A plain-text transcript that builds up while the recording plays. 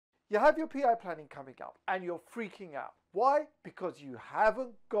You have your PI planning coming up and you're freaking out. Why? Because you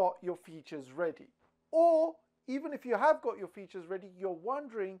haven't got your features ready. Or even if you have got your features ready, you're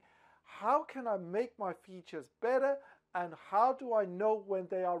wondering, how can I make my features better and how do I know when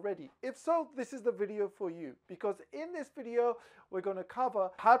they are ready? If so, this is the video for you, because in this video, we're going to cover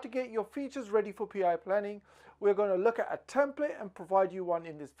how to get your features ready for PI planning. We're going to look at a template and provide you one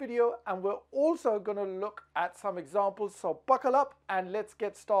in this video. And we're also going to look at some examples. So buckle up and let's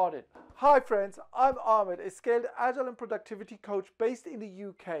get started. Hi friends, I'm Ahmed, a scaled agile and productivity coach based in the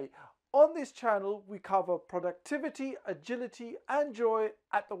UK. On this channel, we cover productivity, agility, and joy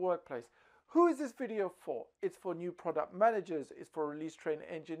at the workplace. Who is this video for? It's for new product managers, it's for release train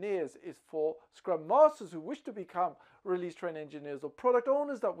engineers, it's for Scrum masters who wish to become release train engineers, or product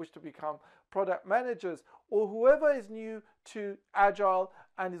owners that wish to become product managers, or whoever is new to Agile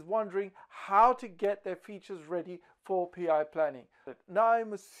and is wondering how to get their features ready for PI planning. Now,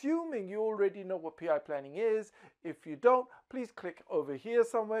 I'm assuming you already know what PI planning is. If you don't, please click over here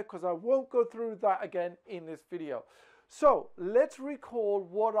somewhere because I won't go through that again in this video. So let's recall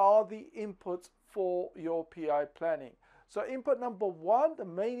what are the inputs for your PI planning. So input number one, the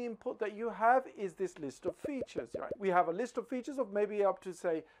main input that you have is this list of features, right? We have a list of features of maybe up to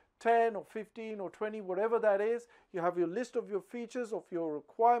say 10 or 15 or 20, whatever that is. You have your list of your features, of your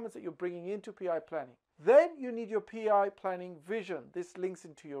requirements that you're bringing into PI planning. Then you need your PI planning vision. This links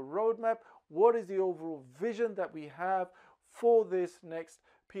into your roadmap. What is the overall vision that we have for this next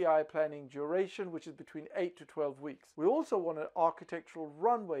PI planning duration, which is between 8 to 12 weeks. We also want an architectural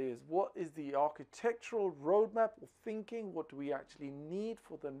runway. What is the architectural roadmap or thinking? What do we actually need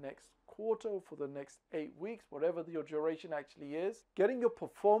for the next quarter, for the next 8 weeks, whatever your duration actually is. Getting your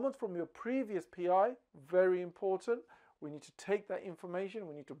performance from your previous PI, very important. We need to take that information,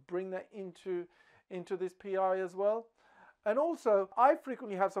 we need to bring that into this PI as well. And also, I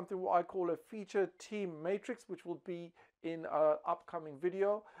frequently have something what I call a feature team matrix, which will be in an upcoming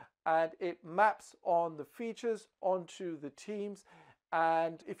video, and it maps on the features onto the teams.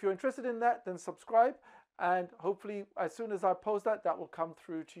 And if you're interested in that, then subscribe, and hopefully as soon as I post that, that will come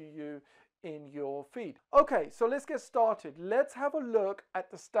through to you in your feed. Okay, so let's get started. Let's have a look at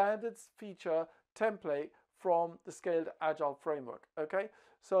the standards feature template from the Scaled Agile framework. Okay,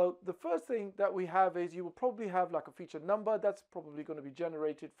 so the first thing that we have is you will probably have like a feature number that's probably going to be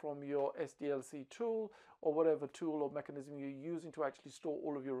generated from your SDLC tool or whatever tool or mechanism you're using to actually store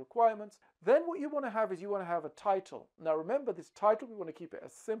all of your requirements. Then what you want to have is you want to have a title. Now remember, this title, we want to keep it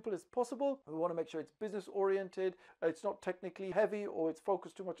as simple as possible. We want to make sure it's business oriented, it's not technically heavy, or it's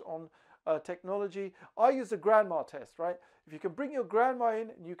focused too much on technology. I use the grandma test, right? If you can bring your grandma in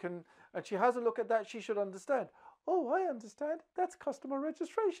and she has a look at that, she should understand. Oh, I understand. That's customer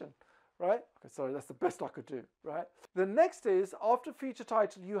registration, right? Okay, sorry, that's the best I could do, right? The next is, after feature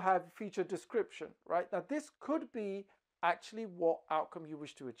title, you have feature description, right? Now, this could be actually what outcome you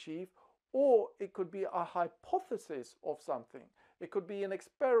wish to achieve, or it could be a hypothesis of something. It could be an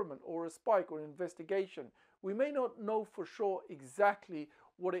experiment or a spike or an investigation. We may not know for sure exactly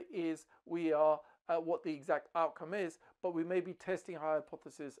what it is we are, what the exact outcome is, but we may be testing a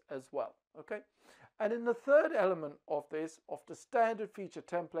hypothesis as well, okay? And then the third element of this, of the standard feature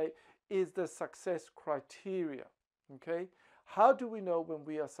template, is the success criteria, okay? How do we know when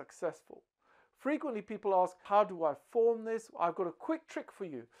we are successful? Frequently people ask, how do I form this? I've got a quick trick for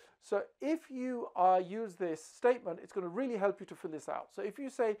you. So if you use this statement, it's going to really help you to fill this out. So if you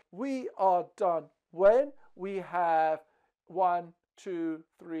say, we are done when we have 1, 2,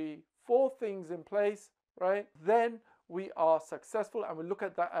 3, 4 things in place, right? Then we are successful, and we'll look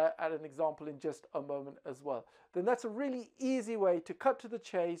at that at an example in just a moment as well. Then that's a really easy way to cut to the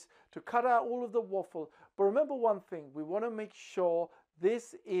chase, to cut out all of the waffle. But remember one thing, we want to make sure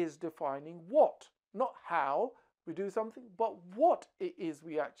this is defining what, not how we do something, but what it is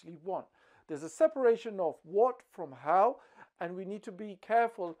we actually want. There's a separation of what from how, and we need to be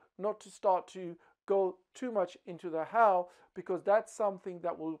careful not to start to go too much into the how, because that's something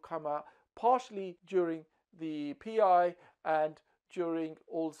that will come out partially during the PI and during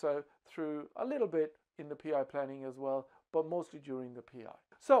also through a little bit in the PI planning as well, but mostly during the PI.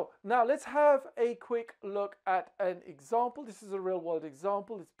 So now let's have a quick look at an example. This is a real world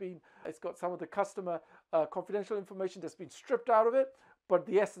example. It's got some of the customer confidential information that's been stripped out of it, but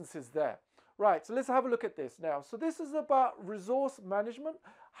the essence is there. Right, so let's have a look at this now. So this is about resource management.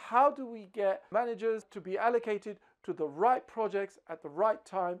 How do we get managers to be allocated to the right projects at the right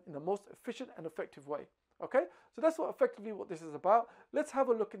time in the most efficient and effective way? Okay, so that's effectively what this is about. Let's have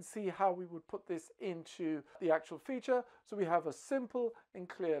a look and see how we would put this into the actual feature. So we have a simple and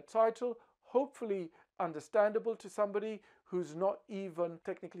clear title. Hopefully understandable to somebody who's not even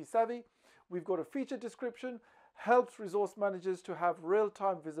technically savvy. We've got a feature description, helps resource managers to have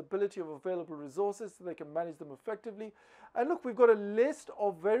real-time visibility of available resources so they can manage them effectively. And look, we've got a list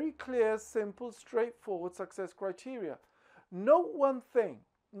of very clear, simple, straightforward success criteria. Note one thing,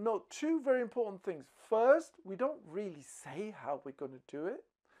 note two very important things. First, we don't really say how we're going to do it.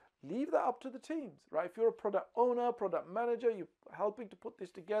 Leave that up to the teams, right? If you're a product owner, product manager, you're helping to put this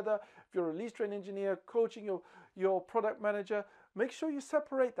together. If you're a release train engineer, coaching your product manager, make sure you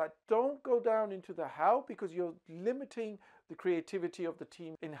separate that. Don't go down into the how, because you're limiting the creativity of the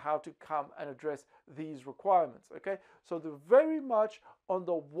team in how to come and address these requirements, okay? So they're very much on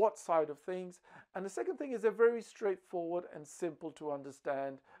the what side of things. And the second thing is they're very straightforward and simple to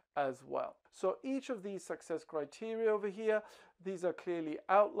understand as well. So each of these success criteria over here, these are clearly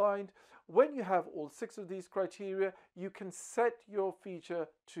outlined. When you have all 6 of these criteria, you can set your feature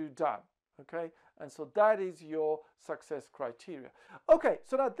to done, okay? And so that is your success criteria. Okay,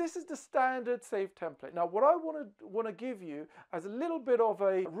 so now this is the standard save template. Now what I want to give you as a little bit of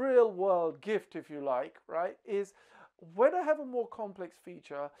a real world gift, if you like, right, is when I have a more complex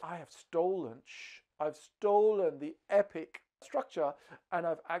feature, I've stolen the epic structure and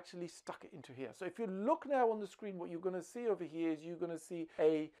I've actually stuck it into here. So if you look now on the screen, what you're going to see over here is you're going to see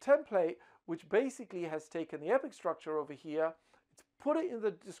a template which basically has taken the epic structure over here, it's put it in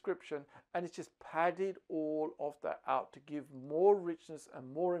the description, and it's just padded all of that out to give more richness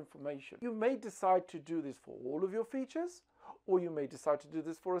and more information. You may decide to do this for all of your features, or you may decide to do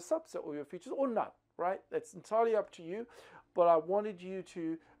this for a subset of your features, or none, right? That's entirely up to you. But I wanted you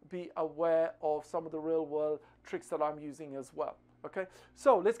to be aware of some of the real world tricks that I'm using as well. Okay,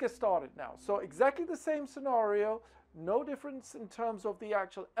 so let's get started now. So exactly the same scenario, no difference in terms of the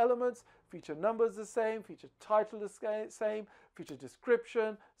actual elements. Feature number is the same, feature title is the same, feature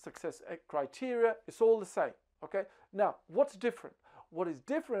description, success criteria, it's all the same. Okay, now what's different? What is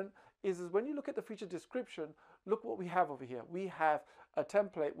different is when you look at the feature description, look what we have over here. We have a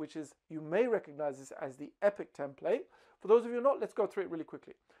template which is, you may recognize this as the epic template. For those of you not, let's go through it really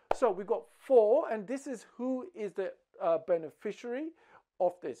quickly. So we've got 4, and this is who is the beneficiary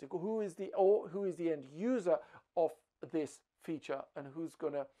of this, who is the end user of this feature, and who's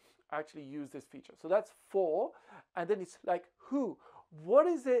going to actually use this feature. So that's 4, and then it's like who. What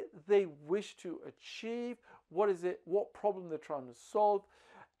is it they wish to achieve? What problem they're trying to solve?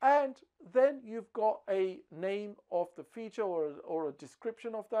 And then you've got a name of the feature or a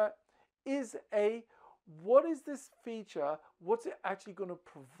description of that. What is this feature? What's it actually going to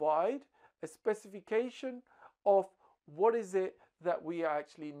provide? A specification of what is it that we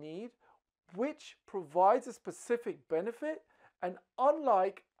actually need, which provides a specific benefit. And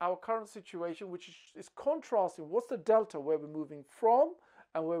unlike our current situation, which is contrasting, what's the delta where we're moving from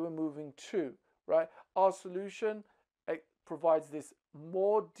and where we're moving to, right? Our solution provides this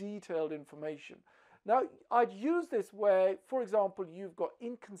more detailed information. Now, I'd use this where, for example, you've got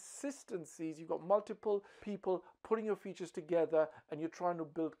inconsistencies, you've got multiple people putting your features together and you're trying to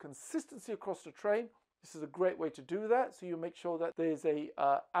build consistency across the train. This is a great way to do that. So you make sure that there's a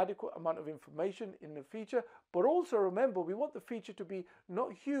adequate amount of information in the feature. But also remember, we want the feature to be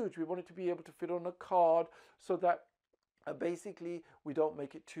not huge. We want it to be able to fit on a card so that basically we don't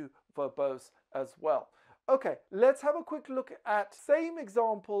make it too verbose as well. Okay, let's have a quick look at same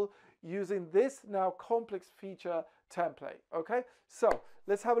example using this now complex feature template. Okay, so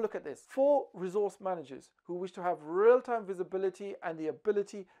let's have a look at this. For resource managers who wish to have real-time visibility and the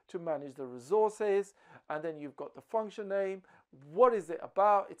ability to manage the resources, and then you've got the function name. What is it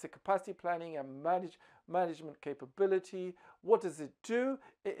about? It's a capacity planning and management capability. What does it do?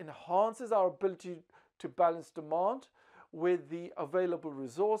 It enhances our ability to balance demand with the available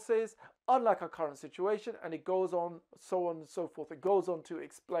resources, unlike our current situation, and it goes on and so forth. It goes on to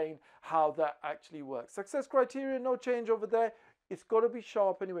explain how that actually works. Success criteria, no change over there. It's got to be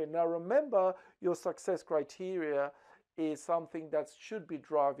sharp anyway. Now remember, your success criteria is something that should be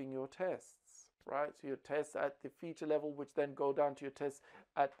driving your tests, right? So your tests at the feature level, which then go down to your tests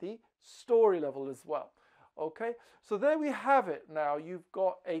at the story level as well. Okay, so there we have it. Now you've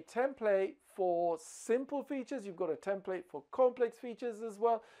got a template for simple features, you've got a template for complex features as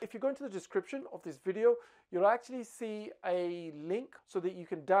well. If you go into the description of this video, you'll actually see a link so that you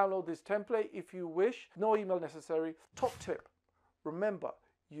can download this template if you wish. No email necessary. Top tip, remember,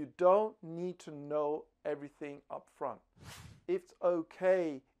 you don't need to know everything up front. It's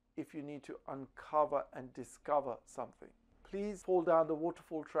okay if you need to uncover and discover something. Please fall down the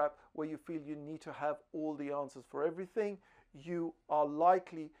waterfall trap where you feel you need to have all the answers for everything. You are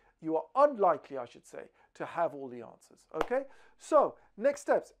unlikely, I should say, to have all the answers. Okay, so next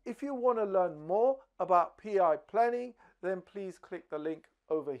steps. If you want to learn more about PI planning, then please click the link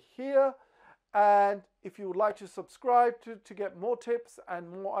over here. And if you would like to subscribe to get more tips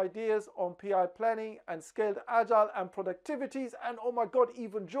and more ideas on PI planning and scaled agile and productivities and, oh my God,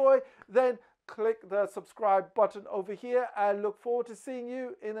 even joy, then click the subscribe button over here and look forward to seeing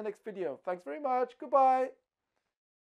you in the next video. Thanks very much. Goodbye.